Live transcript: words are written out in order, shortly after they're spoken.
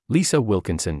Lisa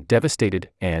Wilkinson devastated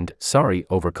and sorry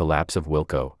over collapse of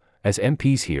Wilko, as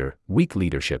MPs hear weak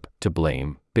leadership to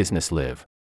blame, business live.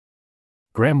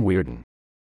 Graham Weirden.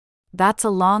 That's a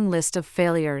long list of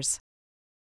failures.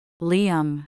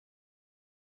 Liam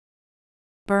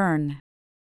Byrne,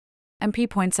 MP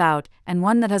points out, and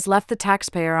one that has left the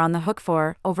taxpayer on the hook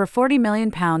for over £40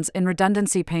 million in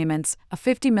redundancy payments, a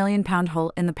 £50 million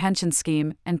hole in the pension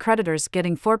scheme, and creditors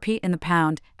getting 4p in the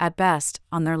pound, at best,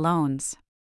 on their loans.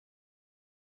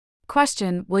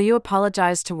 Question: will you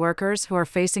apologize to workers who are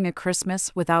facing a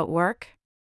Christmas without work?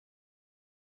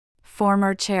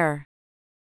 Former Chair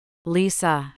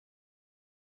Lisa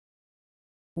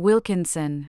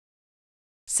Wilkinson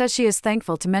says she is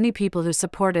thankful to many people who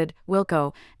supported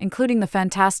Wilko, including the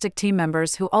fantastic team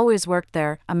members who always worked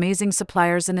there, amazing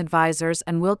suppliers and advisors,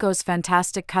 and Wilko's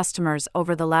fantastic customers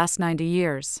over the last 90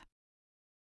 years.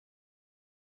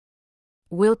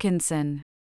 Wilkinson,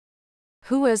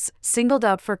 who was singled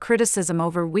out for criticism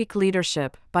over weak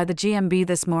leadership by the GMB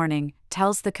this morning,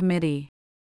 tells the committee,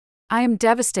 "I am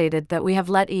devastated that we have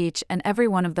let each and every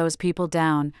one of those people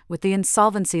down with the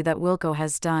insolvency that Wilko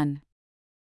has done."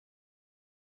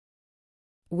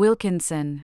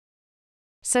 Wilkinson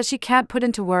says she can't put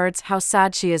into words how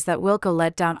sad she is that Wilko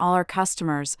let down all our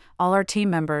customers, all our team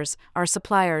members, our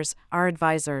suppliers, our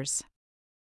advisors.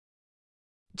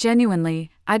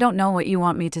 "Genuinely, I don't know what you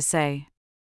want me to say."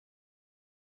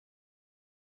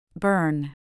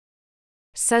 Byrne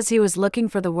says he was looking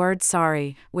for the word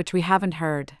sorry, which we haven't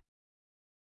heard.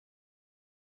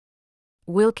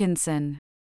 Wilkinson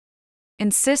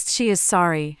insists she is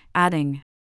sorry, adding,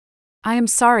 "I am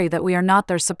sorry that we are not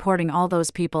there supporting all those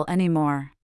people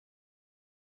anymore."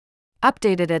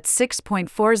 Updated at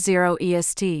 6:40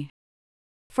 EST.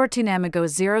 14 Amigo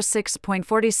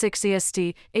 06.46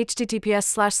 EST,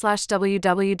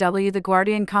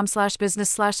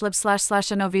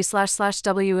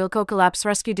 https://www.theguardian.com/business/live/nov/w Wilko collapse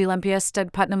rescue deal MPS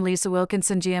Doug Putnam Lisa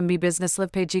Wilkinson GMB business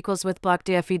live page equals with block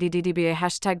DFEDDDBA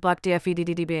hashtag block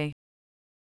DFEDDDBA.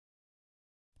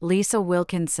 Lisa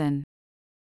Wilkinson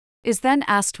is then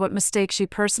asked what mistake she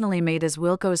personally made as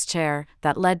Wilko's chair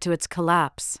that led to its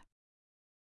collapse.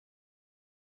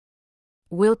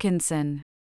 Wilkinson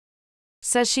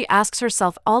says she asks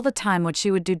herself all the time what she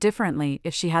would do differently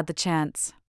if she had the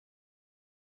chance.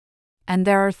 And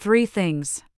there are 3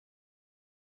 things.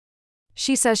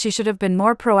 She says she should have been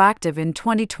more proactive in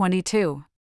 2022.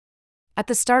 At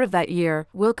the start of that year,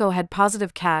 Wilko had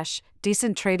positive cash,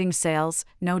 decent trading sales,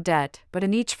 no debt, but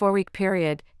in each 4-week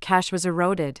period, cash was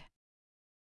eroded.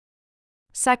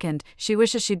 Second, she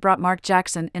wishes she'd brought Mark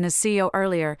Jackson in as CEO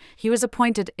earlier. He was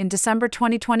appointed in December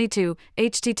 2022.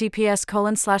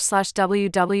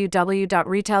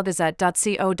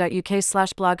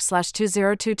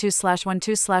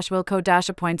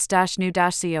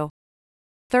 https://www.retailgazette.co.uk/blog/2022/12/Wilko-appoints-new-CEO.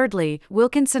 Thirdly,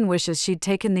 Wilkinson wishes she'd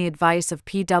taken the advice of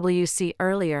PwC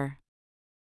earlier.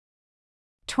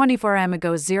 24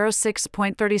 Amigo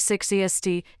 06.36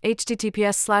 EST,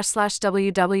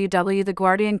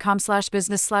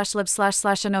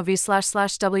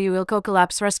 https://www.theguardian.com/business/live/nov/w Wilko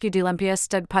collapse rescue deal MPS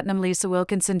Doug Putnam Lisa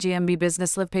Wilkinson GMB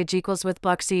business live page equals with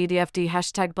block CEDFD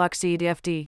hashtag block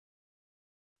CEDFD.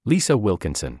 Lisa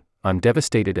Wilkinson, I'm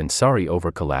devastated and sorry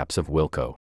over collapse of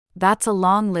Wilko. That's a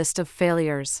long list of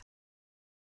failures.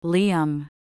 Liam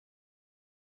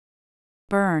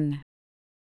Byrne,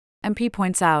 MP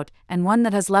points out, and one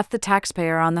that has left the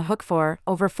taxpayer on the hook for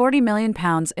over £40 million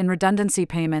in redundancy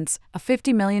payments, a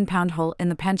 £50 million hole in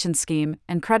the pension scheme,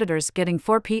 and creditors getting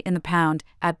 4p in the pound,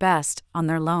 at best, on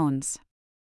their loans.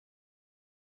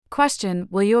 Question: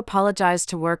 will you apologize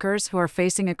to workers who are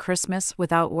facing a Christmas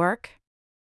without work?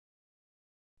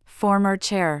 Former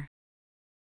Chair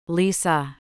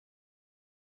Lisa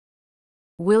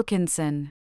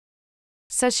Wilkinson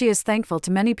says she is thankful to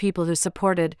many people who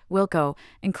supported Wilko,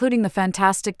 including the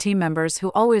fantastic team members who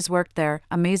always worked there,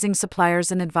 amazing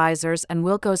suppliers and advisors, and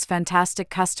Wilko's fantastic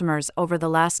customers over the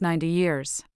last 90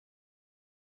 years.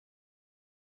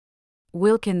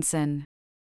 Wilkinson,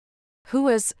 who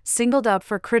was singled out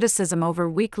for criticism over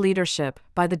weak leadership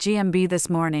by the GMB this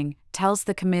morning, tells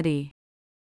the committee,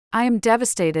 "I am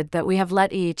devastated that we have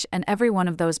let each and every one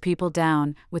of those people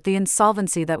down with the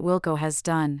insolvency that Wilko has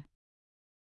done."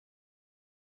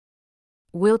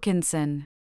 Wilkinson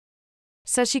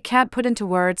says she can't put into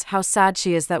words how sad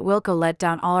she is that Wilko let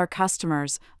down all our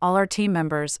customers, all our team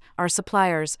members, our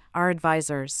suppliers, our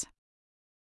advisors.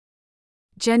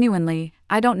 "Genuinely,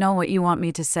 I don't know what you want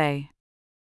me to say."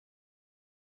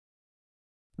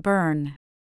 Byrne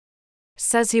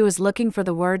says he was looking for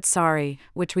the word sorry,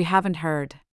 which we haven't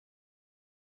heard.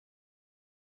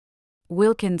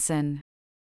 Wilkinson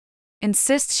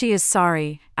insists she is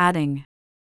sorry, adding,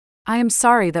 I am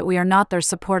sorry that we are not there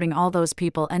supporting all those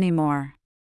people anymore.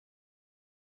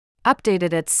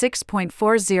 Updated at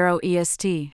 6.40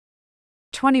 EST.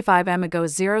 25 M ago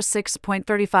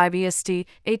 06.35 EST,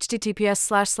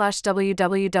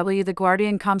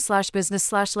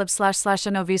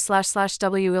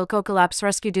 https://www.theguardian.com/business/live/nov/w Wilko collapse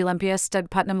rescue deal MPS Doug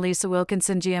Putnam Lisa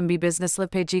Wilkinson GMB business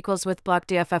live page equals with block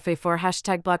DFFA4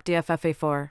 hashtag block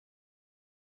DFFA4.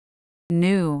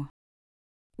 New.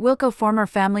 Wilko former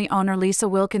family owner Lisa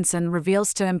Wilkinson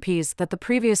reveals to MPs that the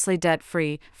previously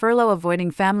debt-free,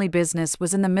 furlough-avoiding family business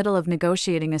was in the middle of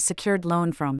negotiating a secured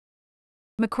loan from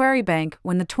Macquarie Bank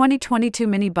when the 2022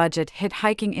 mini-budget hit,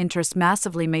 hiking interest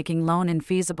massively, making loan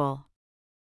infeasible.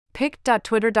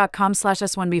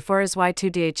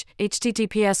 pic.twitter.com/s1b4isy2dh,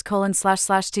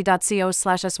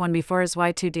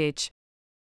 https://t.co/s1b4isy2dh.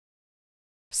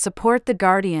 Support The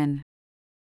Guardian.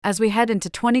 As we head into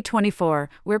 2024,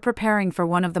 we're preparing for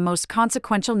one of the most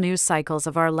consequential news cycles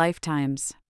of our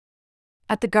lifetimes.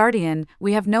 At The Guardian,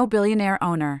 we have no billionaire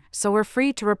owner, so we're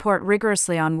free to report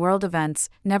rigorously on world events,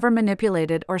 never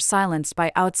manipulated or silenced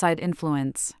by outside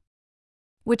influence.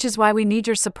 Which is why we need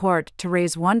your support to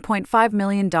raise $1.5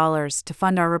 million to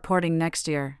fund our reporting next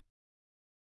year.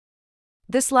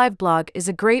 This live blog is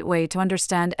a great way to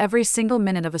understand every single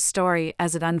minute of a story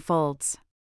as it unfolds.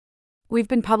 We've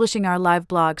been publishing our live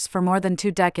blogs for more than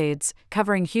 2 decades,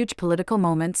 covering huge political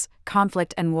moments,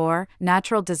 conflict and war,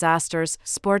 natural disasters,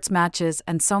 sports matches,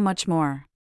 and so much more.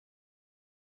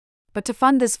 But to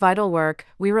fund this vital work,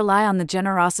 we rely on the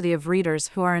generosity of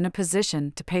readers who are in a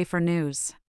position to pay for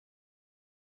news.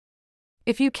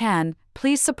 If you can,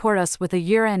 please support us with a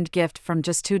year-end gift from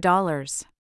just $2.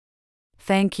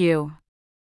 Thank you.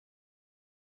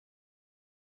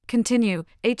 Continue,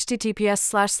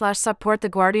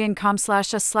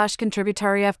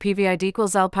 https://supporttheguardian.com/us/contributory fpvid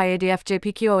equals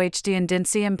lpiadfjpqohd and din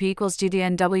cmp equals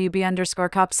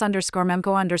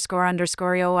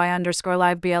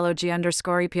gdnwb_cops_memco_oi_live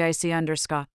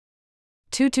blog_epic_2222023-11-13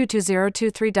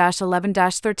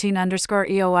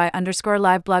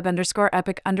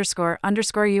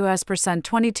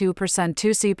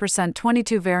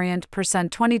 $22,023-11-13 variant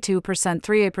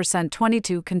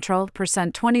 %22% controlled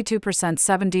 %22%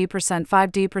 7D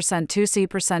 5D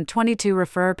 2C 22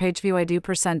 refer page view ID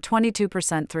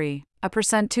 22% 3 a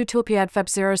 %2 toolpad feb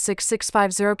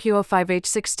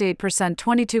 06650Q05H68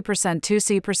 22%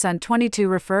 2C 22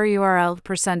 refer URL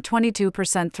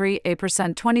 22% 3 a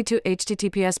 22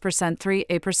 https 3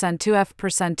 a 2f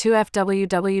 2f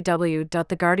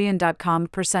www.theguardian.com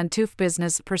 2f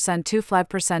business 2f live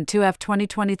 2f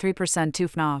 2023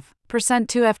 2f nov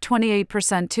 2f 28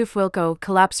 2f Wilko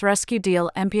collapse rescue deal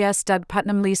MPS Doug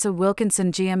Putnam Lisa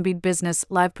Wilkinson GMB business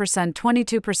live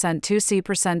 22%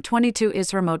 2C 22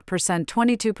 is remote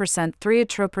 22% 3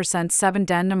 atro 7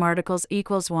 denim articles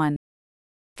equals 1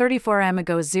 34 M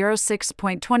ago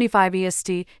 06.25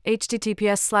 EST,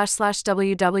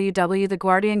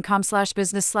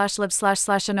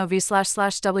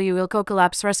 https://www.theguardian.com/business/live/nov/w Wilko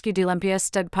collapse rescue deal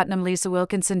MPS Doug Putnam Lisa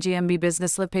Wilkinson GMB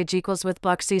business live page equals with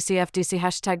block CCFDC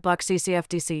hashtag block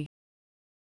CCFDC.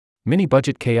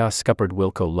 Mini-budget chaos scuppered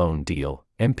Wilko loan deal,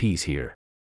 MPs here.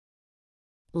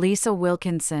 Lisa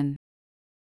Wilkinson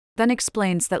then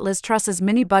explains that Liz Truss's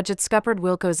mini-budget scuppered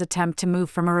Wilko's attempt to move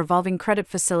from a revolving credit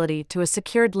facility to a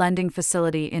secured lending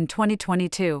facility in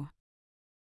 2022.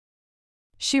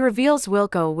 She reveals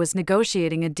Wilko was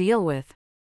negotiating a deal with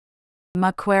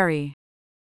Macquarie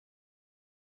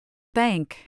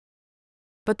Bank.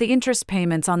 But the interest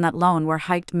payments on that loan were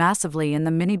hiked massively in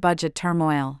the mini-budget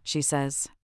turmoil, she says.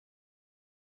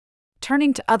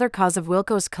 Turning to other cause of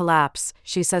Wilko's collapse,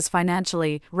 she says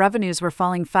financially, revenues were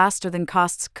falling faster than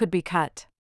costs could be cut.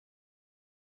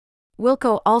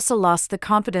 Wilko also lost the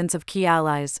confidence of key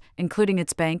allies, including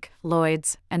its bank,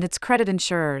 Lloyds, and its credit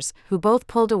insurers, who both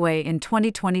pulled away in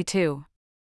 2022.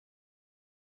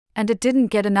 And it didn't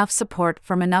get enough support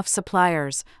from enough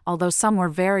suppliers, although some were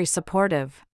very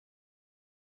supportive.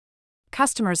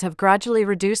 Customers have gradually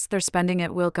reduced their spending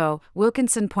at Wilko,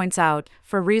 Wilkinson points out,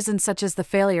 for reasons such as the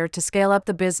failure to scale up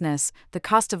the business, the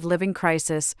cost of living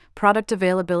crisis, product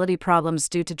availability problems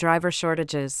due to driver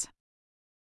shortages.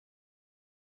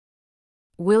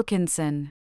 Wilkinson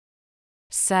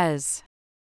says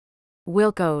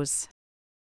Wilko's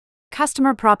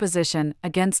customer proposition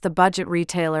against the budget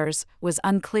retailers was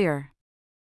unclear.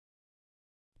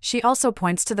 She also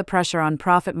points to the pressure on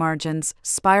profit margins,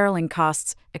 spiraling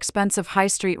costs, expensive high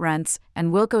street rents,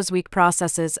 and Wilko's weak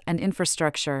processes and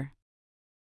infrastructure.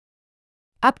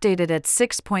 Updated at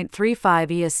 6.35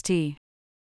 EST.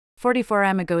 44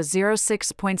 Amigo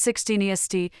 06.16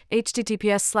 EST,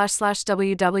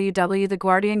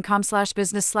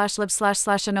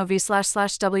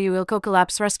 https://www.theguardian.com/business/live/anovi//w Wilko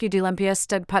collapse rescue deal MPS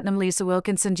Doug Putnam Lisa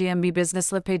Wilkinson GMB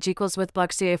business live page equals with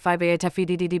block CA5A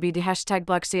FEDDB hashtag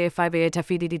block CA5A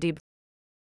FEDDB.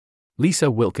 Lisa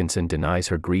Wilkinson denies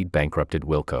her greed bankrupted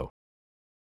Wilko.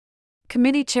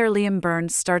 Committee Chair Liam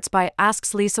Burns starts by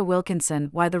asks Lisa Wilkinson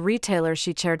why the retailer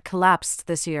she chaired collapsed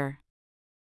this year.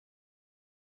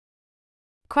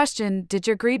 Question: Did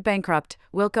your greed bankrupt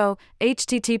Wilko?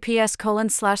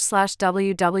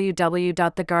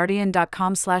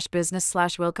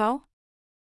 https://www.theguardian.com/business/Wilko?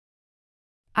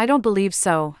 I don't believe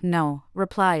so, no,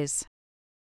 replies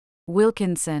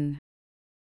Wilkinson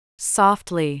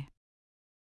softly.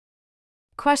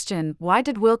 Question: Why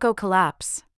did Wilko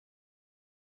collapse?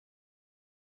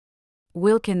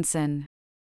 Wilkinson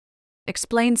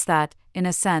explains that, in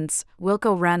a sense,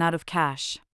 Wilko ran out of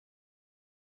cash.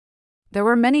 There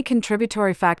were many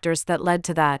contributory factors that led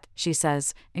to that, she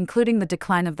says, including the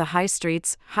decline of the high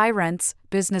streets, high rents,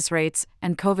 business rates,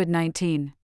 and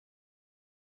COVID-19.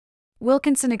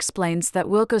 Wilkinson explains that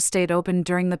Wilko stayed open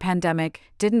during the pandemic,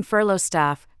 didn't furlough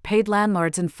staff, paid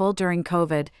landlords in full during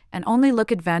COVID, and only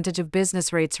took advantage of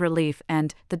business rates relief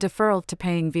and the deferral to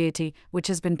paying VAT, which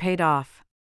has been paid off.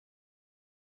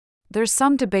 There's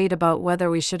some debate about whether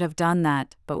we should have done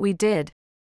that, but we did.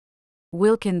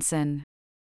 Wilkinson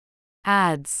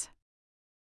adds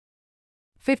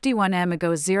 51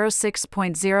 Amigo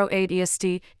 06.08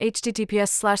 EST,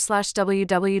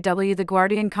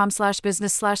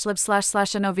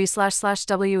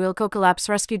 https://www.theguardian.com/business/live/anovi//w Wilko collapse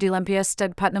rescue deal MPS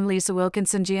Doug Putnam Lisa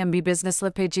Wilkinson GMB business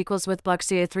live page equals with block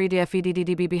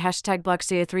CA3DFEDDB hashtag block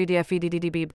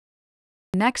CA3DFEDDB.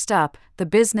 Next up, the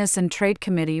Business and Trade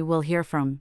Committee will hear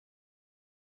from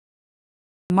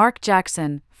Mark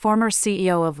Jackson, former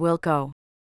CEO of Wilko.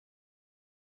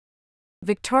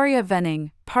 Victoria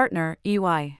Venning, partner,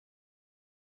 EY.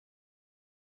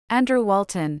 Andrew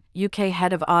Walton, UK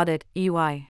Head of Audit,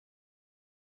 EY.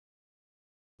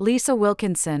 Lisa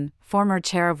Wilkinson, former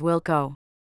Chair of Wilko.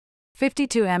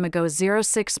 52 Amigo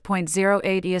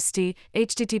 06.08 EST,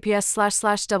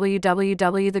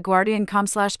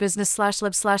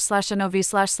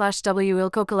 https://www.theguardian.com/business/live/anovi//w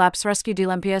Wilko collapse rescue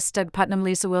deal MPS Doug Putnam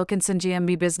Lisa Wilkinson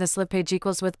GMB business live page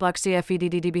equals with block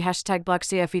CFEDDB hashtag block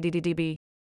CFEDDB.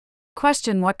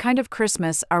 Question: What kind of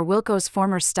Christmas are Wilko's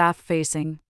former staff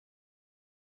facing?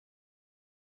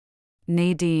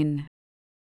 Nadine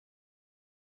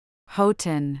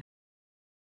Houghton,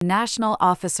 National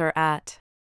Officer at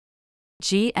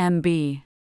GMB,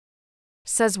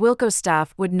 says Wilko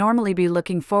staff would normally be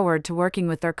looking forward to working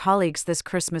with their colleagues this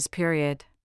Christmas period.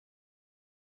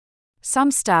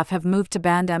 Some staff have moved to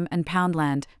Bandem and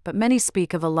Poundland, but many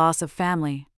speak of a loss of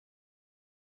family.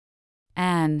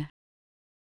 Anne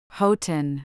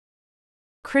Houghton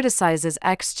criticizes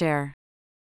ex-chair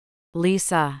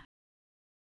Lisa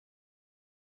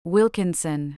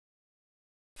Wilkinson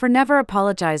for never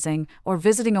apologizing or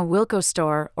visiting a Wilko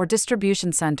store or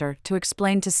distribution center to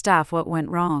explain to staff what went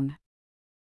wrong.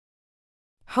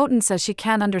 Houghton says she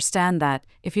can't understand that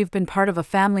if you've been part of a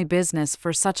family business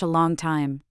for such a long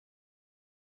time.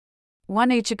 1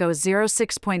 Hgo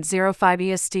 06.05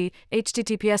 EST,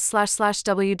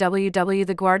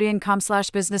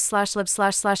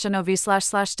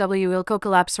 https://www.theguardian.com/business/live/anovi//w Wilko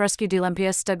collapse rescue deal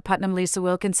MPS Doug Putnam Lisa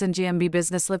Wilkinson GMB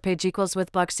business live page equals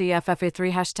with block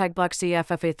CFFA3 hashtag block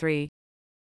CFFA3.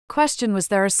 Question: Was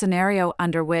there a scenario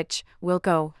under which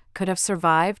Wilko could have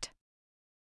survived?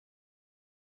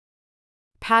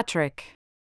 Patrick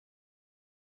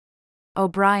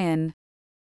O'Brien,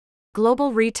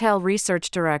 Global Retail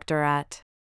Research Director at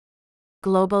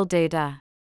Global Data,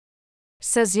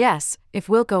 says yes, if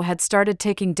Wilko had started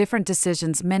taking different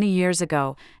decisions many years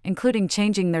ago, including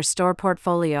changing their store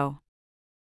portfolio.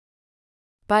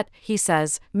 But, he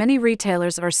says, many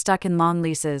retailers are stuck in long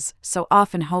leases, so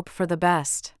often hope for the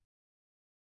best.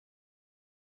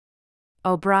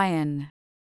 O'Brien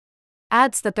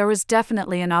adds that there was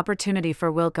definitely an opportunity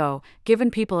for Wilko,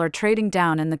 given people are trading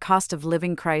down in the cost of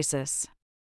living crisis.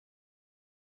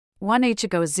 1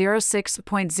 Hgo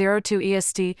 06.02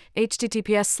 EST,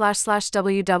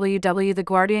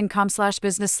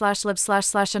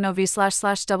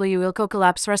 https://www.theguardian.com/business/live/anovi//w Wilko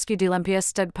collapse rescue deal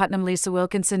MPS Doug Putnam Lisa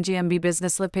Wilkinson GMB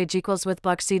business live page equals with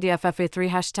block CDFFA3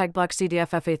 hashtag block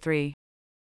CDFFA3.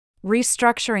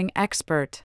 Restructuring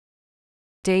expert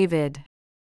David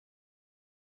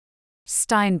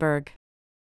Steinberg,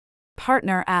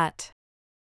 partner at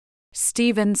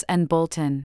Stevens &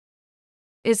 Bolton,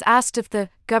 is asked if the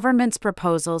government's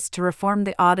proposals to reform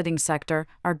the auditing sector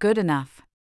are good enough.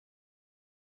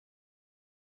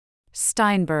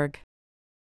 Steinberg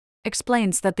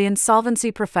explains that the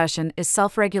insolvency profession is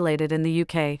self-regulated in the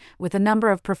UK, with a number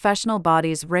of professional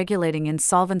bodies regulating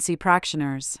insolvency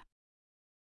practitioners.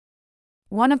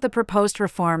 One of the proposed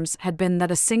reforms had been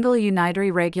that a single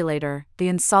unitary regulator, the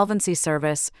Insolvency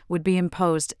Service, would be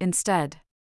imposed instead.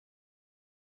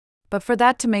 But for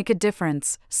that to make a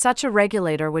difference, such a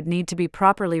regulator would need to be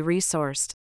properly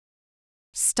resourced.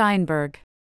 Steinberg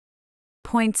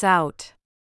points out.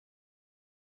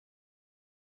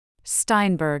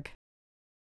 Steinberg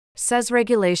says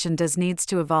regulation needs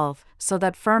to evolve so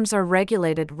that firms are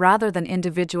regulated rather than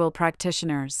individual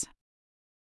practitioners.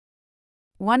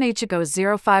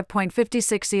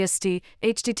 1H05.56 EST,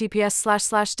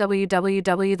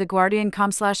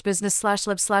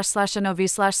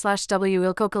 https://www.theguardian.com/business/live/anov/w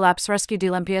Wilko collapse rescue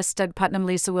deal MPS Doug Putnam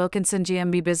Lisa Wilkinson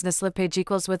GMB business live page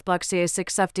equals with block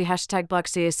CA6FD hashtag block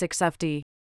CA6FD.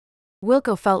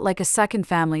 Wilko felt like a second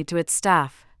family to its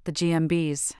staff, the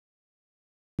GMBs.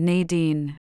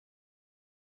 Nadine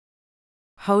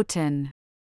Houghton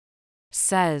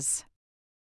says.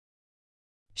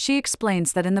 She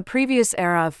explains that in the previous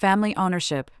era of family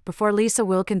ownership, before Lisa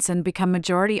Wilkinson became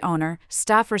majority owner,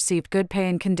 staff received good pay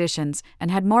and conditions and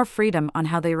had more freedom on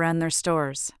how they ran their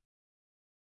stores.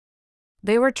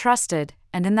 They were trusted,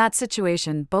 and in that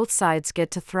situation both sides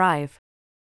get to thrive.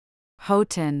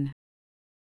 Houghton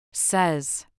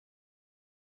says.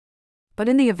 But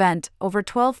in the event, over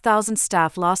 12,000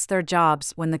 staff lost their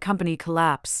jobs when the company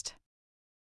collapsed.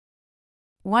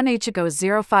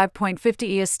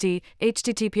 1H05.50 EST,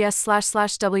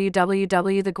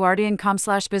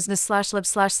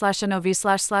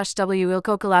 https://www.theguardian.com/business/live/anov/w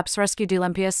Wilko collapse rescue deal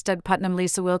MPS Doug Putnam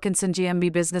Lisa Wilkinson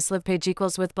GMB business live page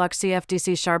equals with block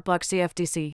CFDC sharp block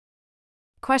CFDC.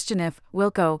 Question: if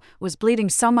Wilko was bleeding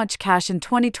so much cash in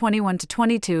 2021 to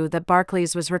 22 that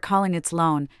Barclays was recalling its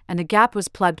loan, and a gap was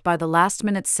plugged by the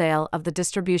last-minute sale of the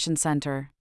distribution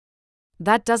center.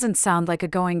 That doesn't sound like a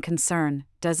going concern,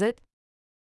 does it?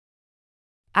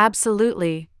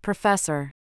 Absolutely,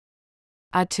 Professor.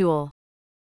 Atul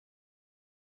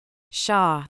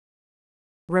Shah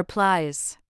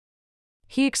replies.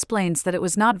 He explains that it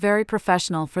was not very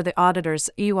professional for the auditors,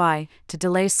 EY, to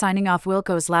delay signing off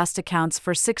Wilko's last accounts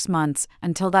for 6 months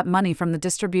until that money from the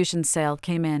distribution sale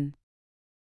came in.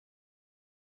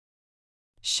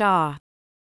 Shah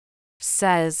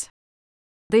says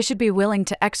they should be willing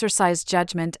to exercise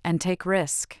judgment and take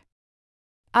risk.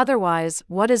 Otherwise,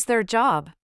 what is their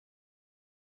job?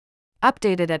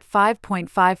 Updated at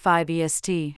 5.55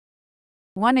 EST.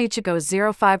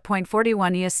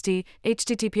 1H05.41 EST,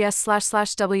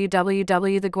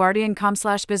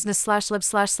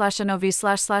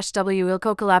 https://www.theguardian.com/business/live/anov/w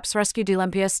Wilko collapse rescue deal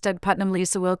MPS Doug Putnam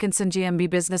Lisa Wilkinson GMB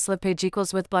business live page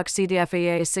equals with block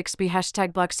CDFAA6B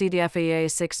hashtag block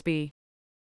CDFAA6B.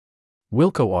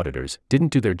 Wilko auditors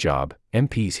didn't do their job,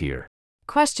 MPs here.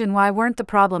 Question: why weren't the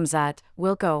problems at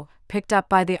Wilko picked up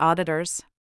by the auditors?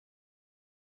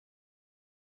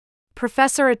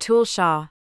 Professor Atul Shah,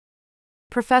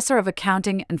 Professor of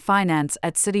Accounting and Finance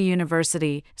at City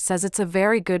University, says it's a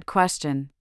very good question.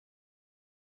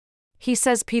 He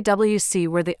says PwC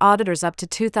were the auditors up to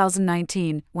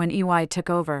 2019, when EY took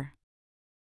over.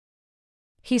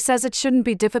 He says it shouldn't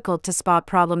be difficult to spot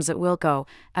problems at Wilko,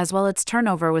 as while its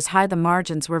turnover was high, the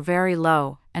margins were very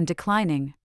low and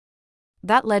declining.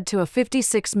 That led to a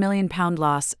 £56 million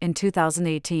loss in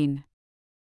 2018.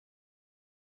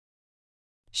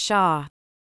 Shah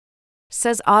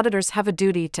says auditors have a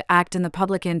duty to act in the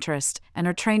public interest and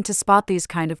are trained to spot these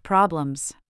kind of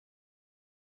problems.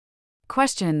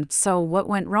 Question: so what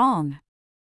went wrong?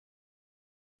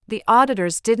 The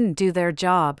auditors didn't do their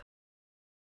job.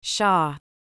 Shah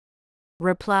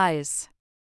replies.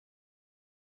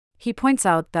 He points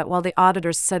out that while the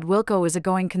auditors said Wilko is a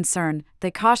going concern,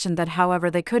 they cautioned that however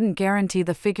they couldn't guarantee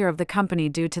the figure of the company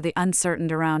due to the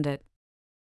uncertainty around it.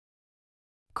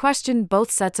 Question: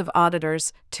 both sets of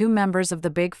auditors, 2 members of the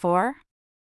Big Four?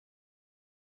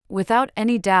 Without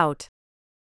any doubt.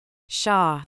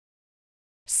 Shah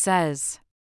says.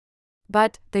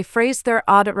 But they phrased their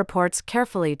audit reports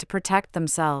carefully to protect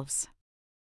themselves.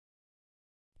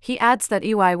 He adds that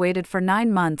EY waited for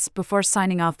 9 months before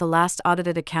signing off the last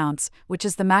audited accounts, which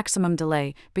is the maximum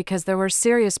delay, because there were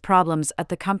serious problems at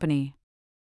the company.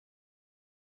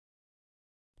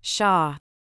 Shah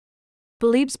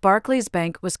believes Barclays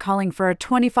Bank was calling for a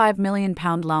 £25 million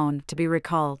loan to be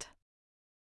recalled.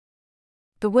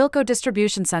 The Wilko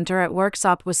distribution center at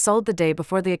Worksop was sold the day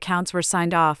before the accounts were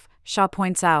signed off, Shah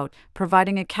points out,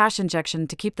 providing a cash injection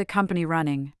to keep the company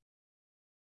running.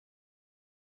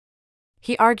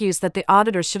 He argues that the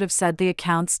auditors should have said the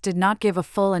accounts did not give a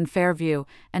full and fair view,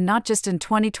 and not just in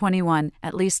 2021,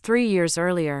 at least 3 years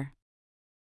earlier.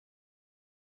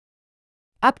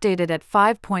 Updated at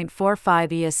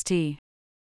 5.45 EST.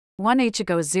 1H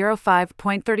ago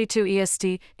 05.32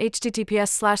 EST,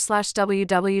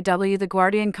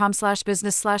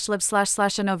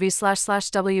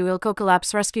 https://www.theguardian.com/business/live/nov/w Wilko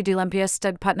collapse rescue deal MPS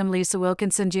Doug Putnam Lisa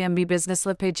Wilkinson GMB business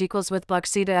live page equals with block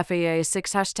C to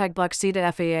FAA6 hashtag block C to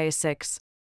FAA6.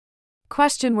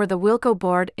 Question: were the Wilko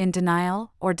board in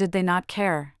denial, or did they not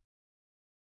care?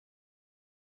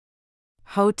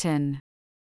 Houghton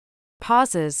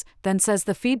pauses, then says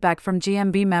the feedback from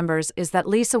GMB members is that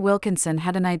Lisa Wilkinson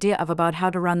had an idea about how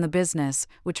to run the business,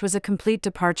 which was a complete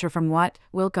departure from what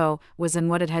Wilko was and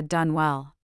what it had done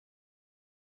well.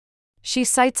 She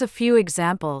cites a few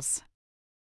examples.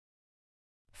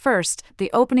 First,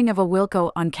 the opening of a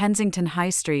Wilko on Kensington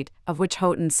High Street, of which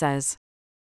Houghton says,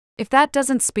 "If that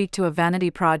doesn't speak to a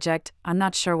vanity project, I'm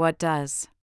not sure what does."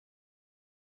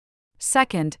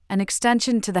 Second, an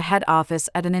extension to the head office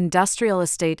at an industrial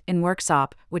estate in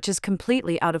Worksop, which is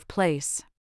completely out of place.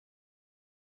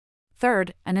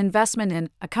 Third, an investment in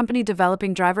a company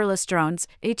developing driverless drones,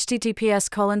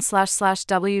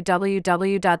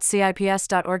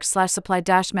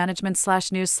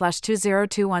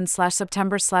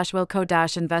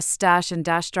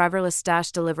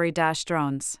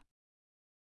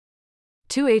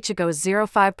 2H ago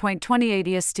 05.28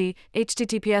 EST,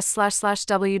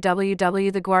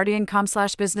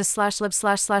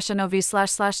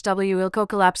 https://www.theguardian.com/business/live/nov/w Wilko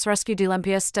collapse rescue deal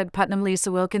MPS Doug Putnam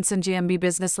Lisa Wilkinson GMB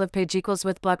business live page equals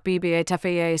with block BB8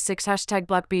 FAA6 hashtag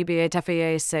block BB8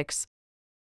 FAA6.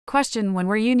 Question: when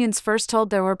were unions first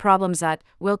told there were problems at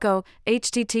Wilko?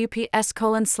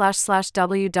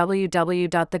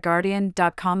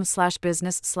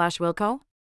 https://www.theguardian.com/business/wilko?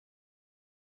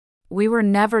 We were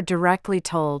never directly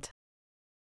told.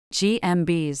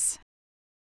 GMBs.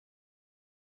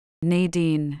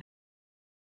 Nadine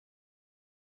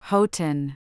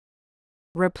Houghton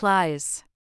replies.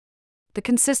 The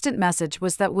consistent message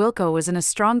was that Wilko was in a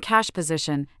strong cash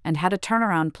position and had a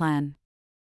turnaround plan.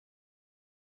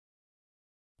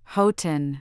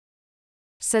 Houghton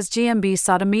says GMB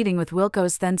sought a meeting with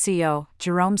Wilko's then CEO,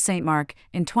 Jerome St. Mark,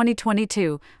 in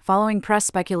 2022, following press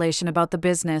speculation about the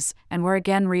business, and were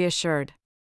again reassured.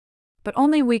 But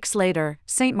only weeks later,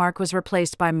 St. Mark was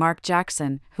replaced by Mark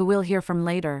Jackson, who we'll hear from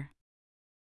later.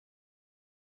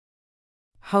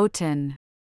 Houghton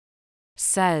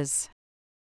says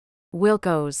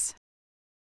Wilko's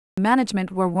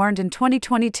management were warned in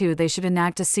 2022 they should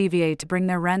enact a CVA to bring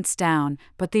their rents down,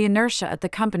 but the inertia at the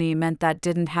company meant that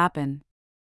didn't happen.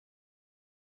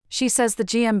 She says the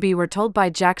GMB were told by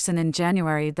Jackson in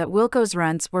January that Wilko's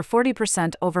rents were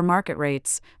 40% over market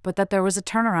rates, but that there was a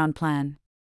turnaround plan.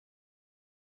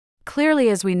 Clearly,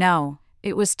 as we know,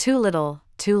 it was too little,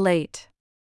 too late.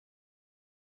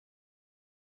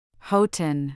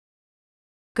 Houghton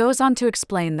goes on to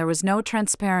explain there was no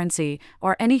transparency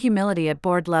or any humility at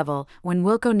board level when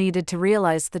Wilko needed to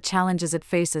realize the challenges it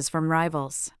faces from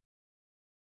rivals.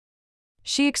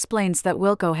 She explains that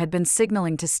Wilko had been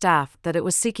signaling to staff that it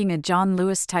was seeking a John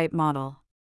Lewis-type model.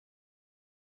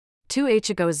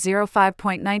 2H ago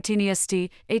 05.19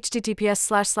 EST,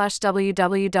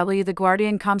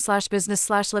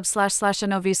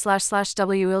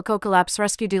 https://www.theguardian.com/business/live/nov/w Wilko collapse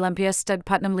rescue deal MPS Doug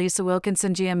Putnam Lisa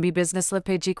Wilkinson GMB business live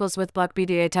page equals with block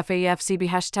BD8 FAEFCB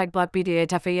hashtag block BD8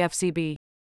 FAEFCB.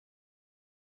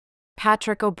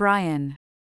 Patrick O'Brien,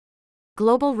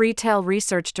 Global Retail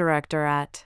Research Director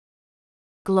at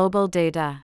Global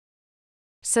Data,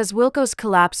 says Wilko's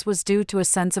collapse was due to a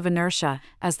sense of inertia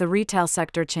as the retail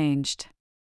sector changed.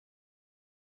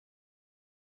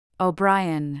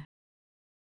 O'Brien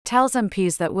tells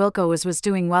MPs that Wilko was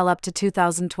doing well up to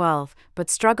 2012, but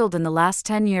struggled in the last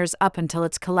 10 years up until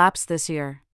its collapse this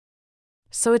year.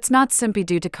 So it's not simply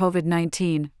due to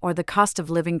COVID-19 or the cost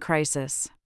of living crisis.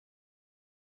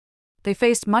 They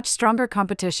faced much stronger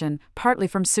competition, partly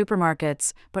from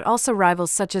supermarkets, but also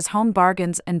rivals such as Home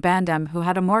Bargains and Bandem who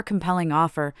had a more compelling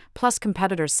offer, plus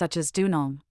competitors such as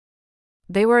Dunelm.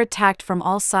 They were attacked from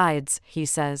all sides, he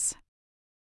says.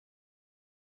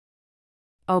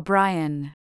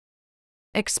 O'Brien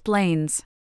explains,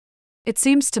 "It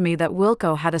seems to me that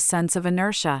Wilko had a sense of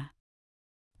inertia.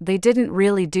 They didn't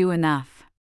really do enough.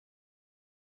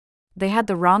 They had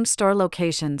the wrong store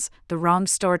locations, the wrong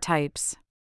store types.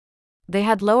 They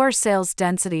had lower sales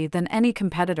density than any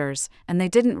competitors, and they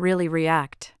didn't really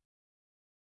react."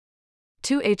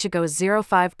 2H ago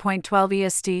 05.12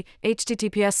 EST,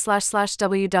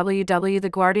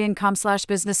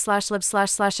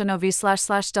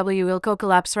 https://www.theguardian.com/business/live/nov/w Wilko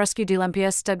collapse rescue deal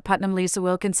MPS Doug Putnam Lisa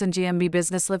Wilkinson GMB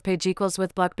business live page equals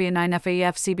with block B9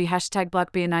 FAEFCB hashtag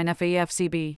block B9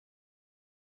 FAEFCB.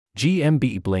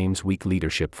 GMB blames weak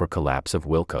leadership for collapse of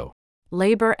Wilko.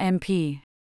 Labour MP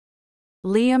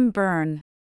Liam Byrne,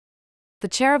 the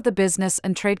chair of the Business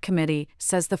and Trade Committee,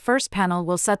 says the first panel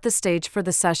will set the stage for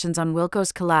the sessions on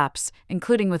Wilko's collapse,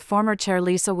 including with former chair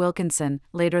Lisa Wilkinson,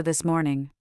 later this morning.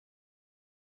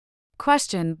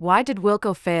 Question: why did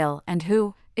Wilko fail, and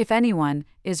who, if anyone,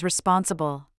 is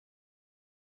responsible?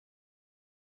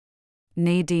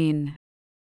 Nadine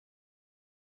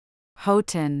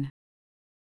Houghton,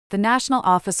 the national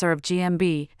officer of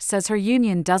GMB, says her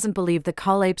union doesn't believe the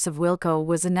collapse of Wilko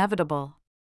was inevitable.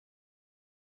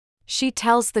 She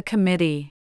tells the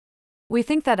committee, "We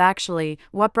think that actually,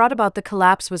 what brought about the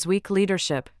collapse was weak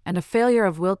leadership and a failure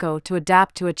of Wilko to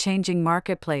adapt to a changing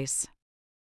marketplace."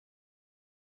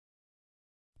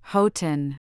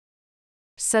 Houghton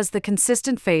says the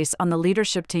consistent face on the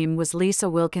leadership team was Lisa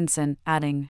Wilkinson,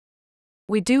 adding,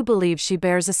 "We do believe she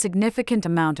bears a significant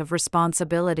amount of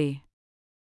responsibility."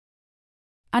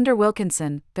 Under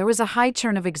Wilkinson, there was a high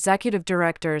churn of executive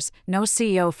directors, no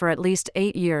CEO for at least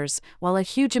 8 years, while a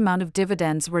huge amount of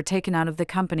dividends were taken out of the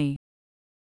company.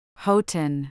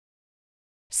 Houghton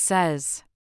says,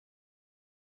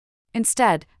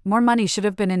 instead, more money should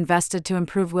have been invested to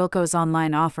improve Wilko's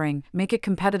online offering, make it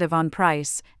competitive on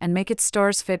price, and make its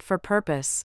stores fit for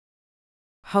purpose.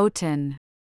 Houghton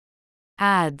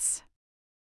adds,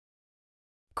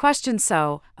 question: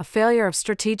 so, a failure of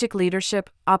strategic leadership,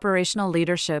 operational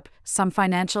leadership, some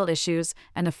financial issues,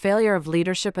 and a failure of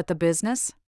leadership at the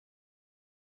business?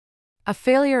 A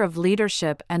failure of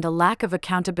leadership and a lack of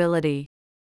accountability.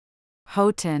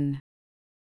 Houghton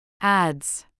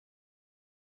adds,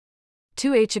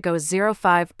 2H ago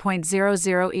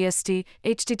 05.00 EST,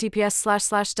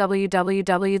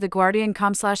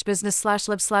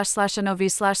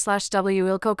 https://www.theguardian.com/business/live/nov/w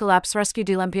Wilko collapse rescue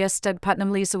deal MPS Sted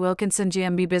Putnam Lisa Wilkinson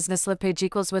GMB business live page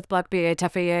equals with block B8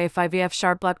 FAA 5EF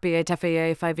sharp block B8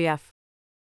 FAA 5EF.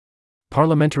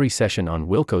 Parliamentary session on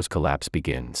Wilko's collapse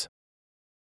begins.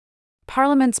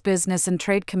 Parliament's Business and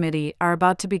Trade Committee are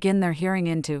about to begin their hearing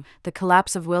into the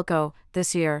collapse of Wilko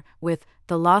this year, with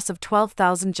the loss of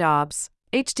 12,000 jobs.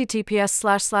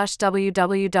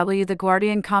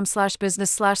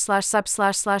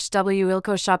 https://www.theguardian.com/business/sub/w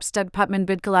Wilko shop Sted Putman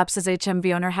bid collapses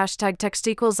HMV owner #text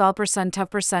equals all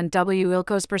 %/% W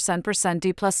Wilko's %%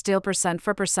 D plus steel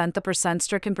 %for %the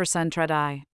stricken tread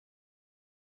I.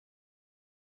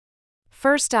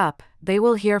 First up, they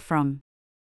will hear from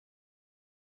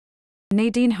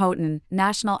Nadine Houghton,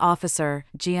 National Officer,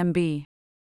 GMB.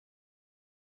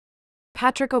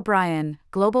 Patrick O'Brien,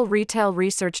 Global Retail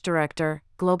Research Director,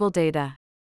 Global Data.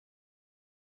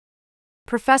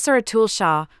 Professor Atul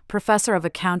Shah, Professor of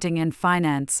Accounting and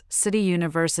Finance, City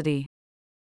University.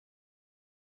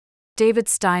 David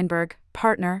Steinberg,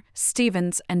 Partner,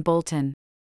 Stevens and Bolton.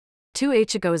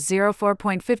 2H ago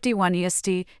 04.51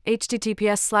 EST,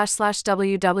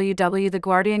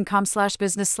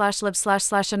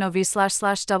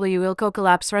 https://www.theguardian.com/business/live/nov/w Wilko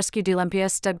collapse rescue deal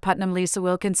MPS Sted Putnam Lisa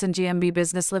Wilkinson GMB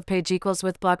business live page equals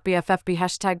with block BFFB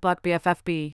block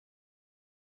BFFB.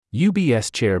 UBS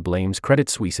chair blames Credit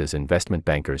Suisse's investment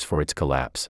bankers for its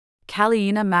collapse.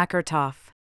 Kalina Makartov.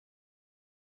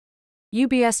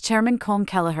 UBS Chairman Colm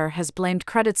Kelleher has blamed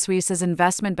Credit Suisse's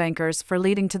investment bankers for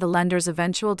leading to the lender's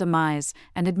eventual demise,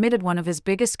 and admitted one of his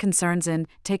biggest concerns in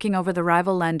taking over the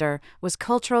rival lender was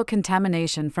cultural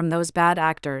contamination from those bad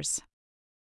actors.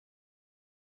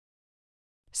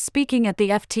 Speaking at the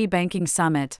FT Banking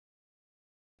Summit,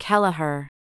 Kelleher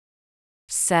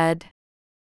said,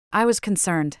 "I was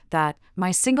concerned that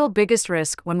my single biggest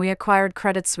risk when we acquired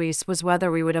Credit Suisse was whether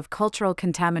we would have cultural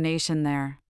contamination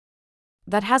there.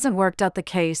 That hasn't worked out the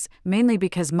case, mainly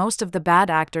because most of the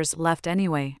bad actors left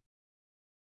anyway."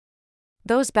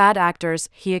 Those bad actors,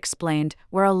 he explained,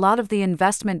 were a lot of the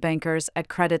investment bankers at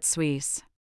Credit Suisse.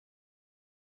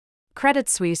 Credit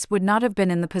Suisse would not have been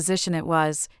in the position it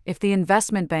was if the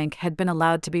investment bank had been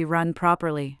allowed to be run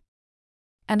properly.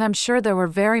 And I'm sure there were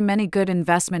very many good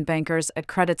investment bankers at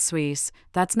Credit Suisse.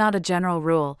 That's not a general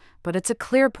rule, but it's a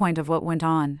clear point of what went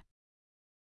on.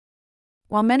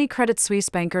 While many Credit Suisse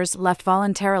bankers left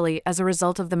voluntarily as a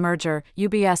result of the merger,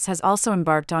 UBS has also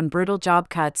embarked on brutal job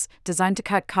cuts, designed to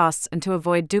cut costs and to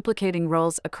avoid duplicating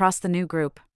roles across the new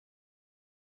group.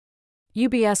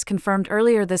 UBS confirmed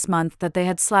earlier this month that they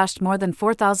had slashed more than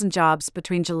 4,000 jobs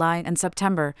between July and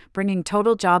September, bringing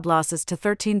total job losses to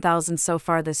 13,000 so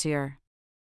far this year.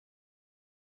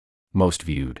 Most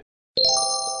viewed.